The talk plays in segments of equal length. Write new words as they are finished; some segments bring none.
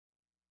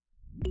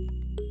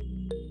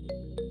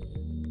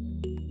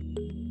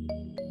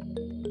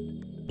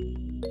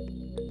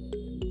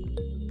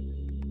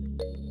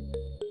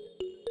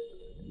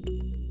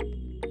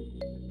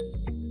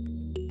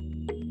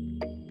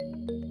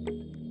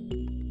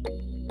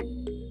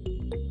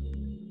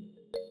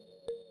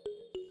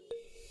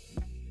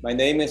My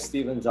name is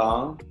Stephen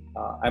Zhang.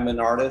 I'm an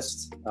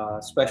artist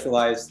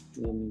specialized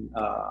in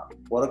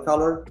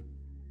watercolor.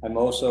 I'm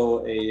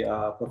also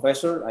a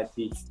professor. I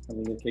teach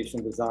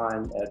communication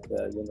design at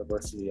the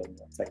University of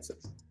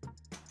Texas.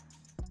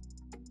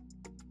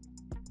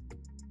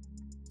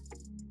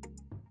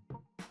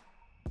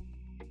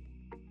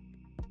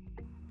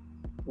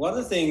 One of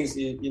the things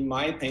in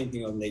my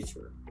painting of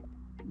nature,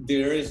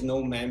 there is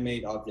no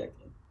man-made object.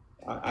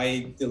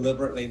 I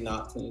deliberately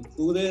not to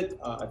include it.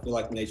 I feel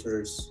like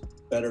nature is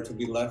better to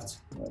be left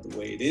the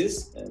way it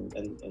is, and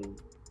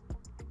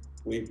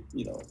we've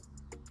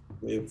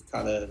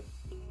kind of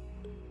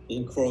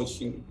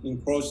encroached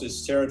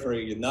its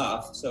territory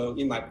enough. So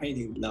in my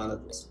painting, none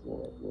of this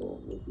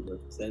will be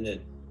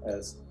represented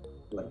as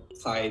like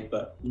tight,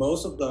 but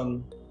most of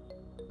them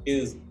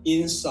is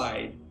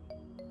inside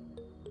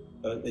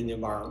the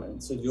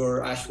environment. So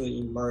you're actually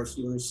immersed,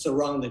 you're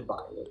surrounded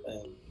by it,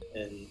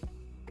 and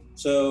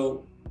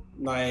so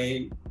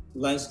my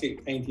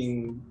landscape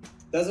painting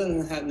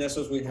doesn't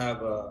necessarily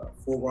have a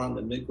foreground,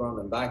 and midground,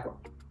 and background.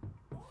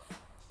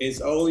 It's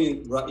all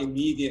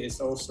immediate, it's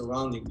all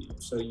surrounding you.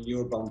 So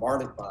you're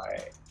bombarded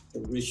by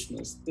the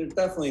richness. There's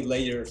definitely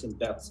layers and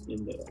depths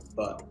in there,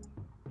 but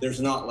there's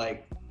not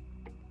like,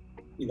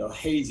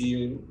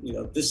 hazy,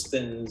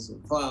 distance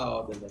and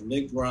cloud, and then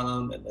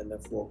midground, and then the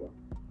foreground.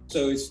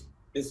 So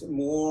it's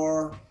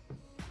more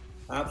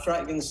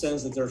abstract in the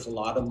sense that there's a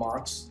lot of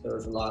marks,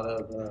 there's a lot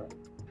of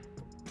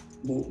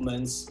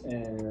movements,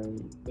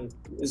 and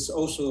it's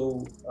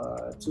also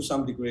to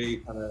some degree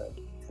kind of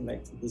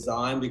connected to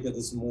design because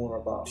it's more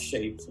about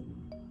shapes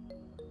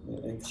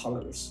and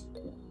colors.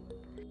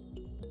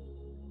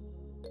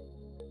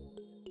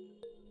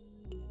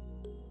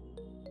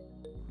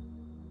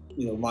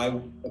 My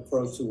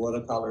approach to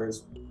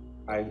watercolors,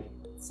 I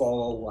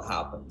follow what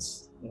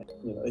happens.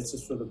 It's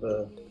just sort of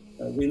a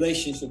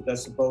relationship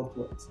that's both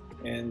ways.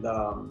 And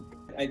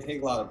I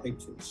take a lot of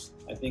pictures.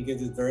 I think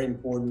it is very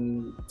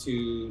important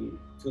to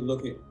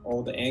look at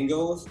all the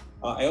angles.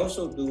 I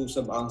also do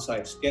some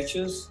on-site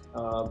sketches,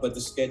 but the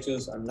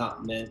sketches are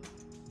not meant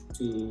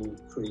to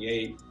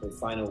create the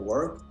final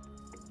work.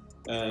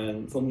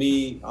 And for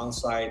me,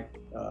 on-site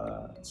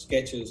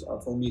sketches are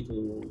for me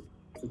to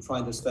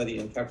try to study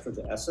and capture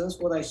the essence,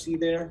 what I see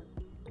there.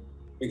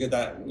 Because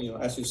that,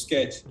 as you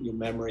sketch, your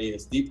memory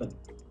is deepened.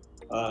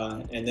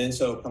 And then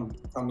so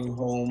coming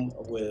home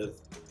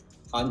with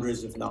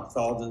hundreds, if not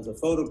thousands of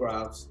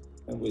photographs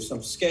and with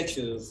some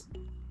sketches,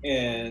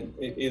 and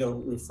it'll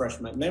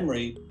refresh my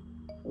memory.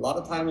 A lot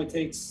of time it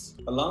takes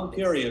a long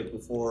period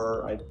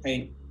before I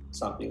paint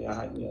something.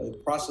 The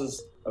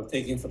process of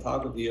taking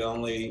photography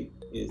only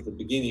is the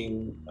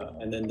beginning,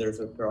 and then there's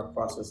a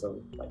process of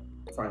like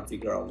trying to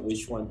figure out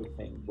which one to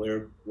paint,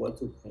 what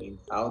to paint,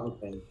 how to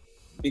paint.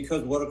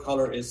 Because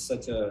watercolor is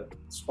such a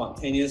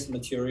spontaneous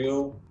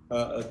material,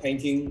 a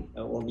painting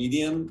or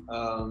medium,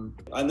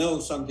 I know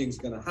something's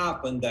going to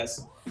happen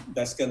that's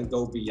going to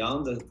go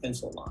beyond the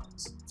pencil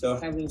lines. So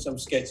having some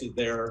sketches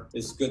there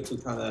is good to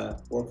kind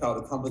of work out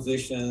a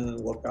composition,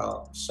 work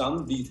out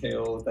some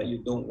details that you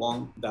don't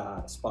want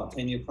that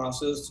spontaneous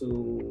process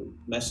to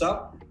mess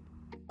up.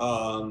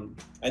 And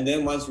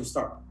then once you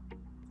start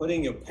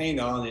putting your paint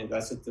on it,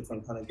 that's a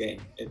different kind of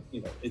game.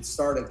 It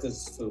started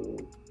just to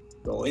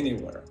go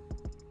anywhere.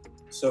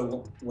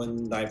 So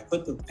when I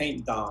put the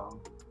paint down,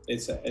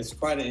 it's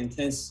quite an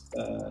intense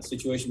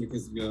situation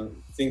because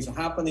things are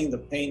happening, the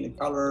paint, the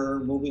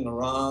color moving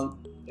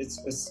around. It's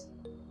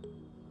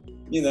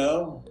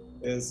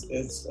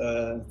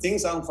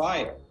things on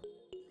fire.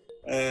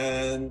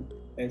 And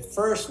at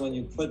first, when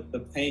you put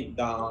the paint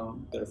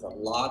down, there's a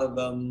lot of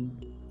them,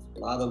 a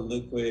lot of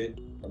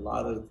liquid, a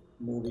lot of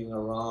moving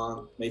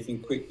around,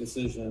 making quick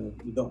decisions.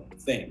 You don't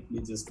think,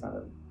 you just kind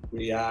of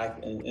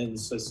react, and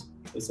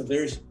it's a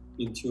very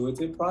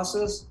intuitive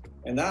process,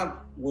 and that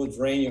will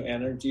drain your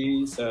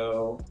energy.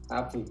 So I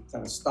have to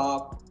kind of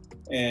stop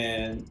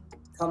and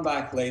come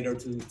back later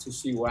to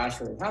see what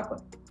actually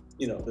happened,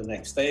 the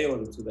next day or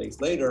the 2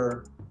 days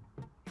later,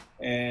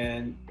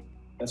 and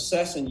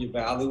assess and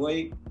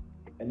evaluate,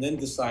 and then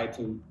decide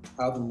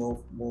how to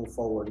move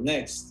forward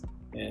next.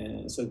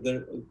 And so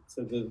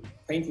the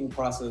painting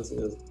process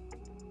is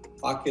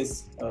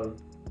pockets of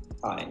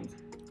time.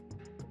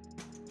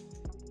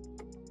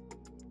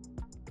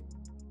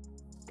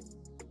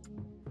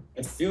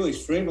 I feel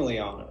extremely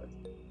honored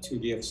to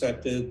be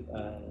accepted,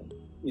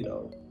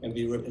 and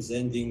be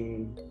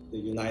representing the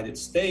United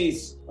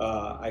States.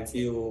 I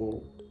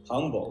feel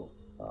humbled.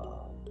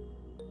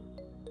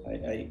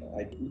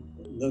 I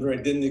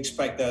literally didn't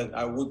expect that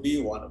I would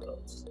be one of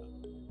those.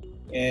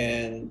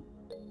 And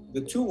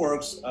the two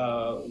works,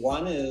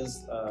 one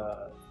is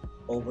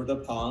Over the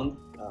Pond.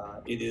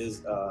 It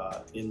is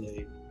in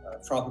the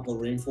tropical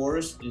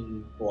rainforest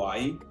in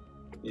Hawaii,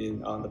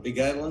 on the Big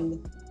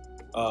Island.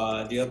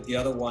 The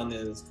other one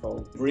is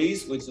called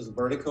Breeze, which is a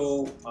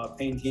vertical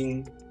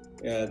painting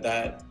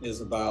that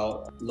is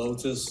about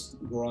lotus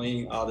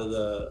growing out of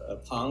the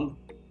pond.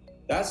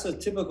 That's a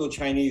typical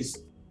Chinese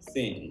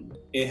thing.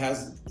 It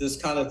has this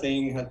kind of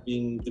thing has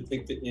been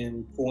depicted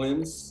in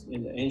poems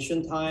in the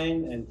ancient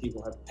time, and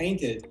people have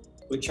painted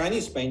with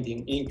Chinese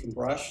painting, ink and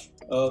brush,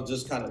 of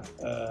this kind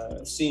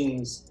of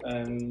scenes.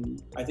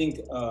 And I think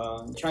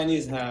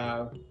Chinese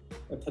have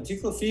a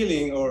particular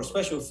feeling or a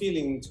special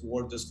feeling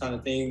toward this kind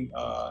of thing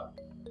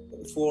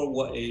for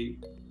what it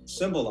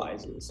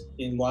symbolizes.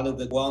 In one of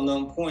the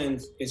well-known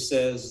poems, it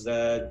says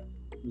that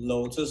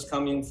lotus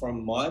coming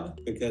from mud,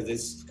 because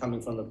it's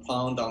coming from the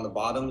pond on the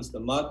bottom is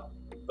the mud,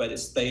 but it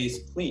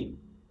stays clean.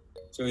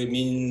 So it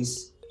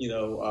means,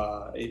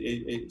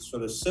 it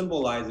sort of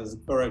symbolizes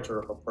the character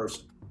of a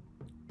person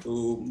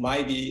who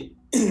might be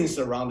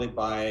surrounded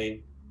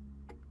by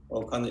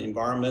all kind of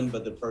environment,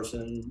 but the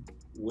person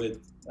with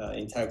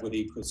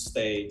integrity could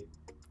stay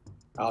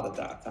out of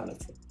that kind of,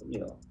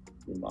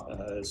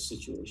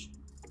 situation.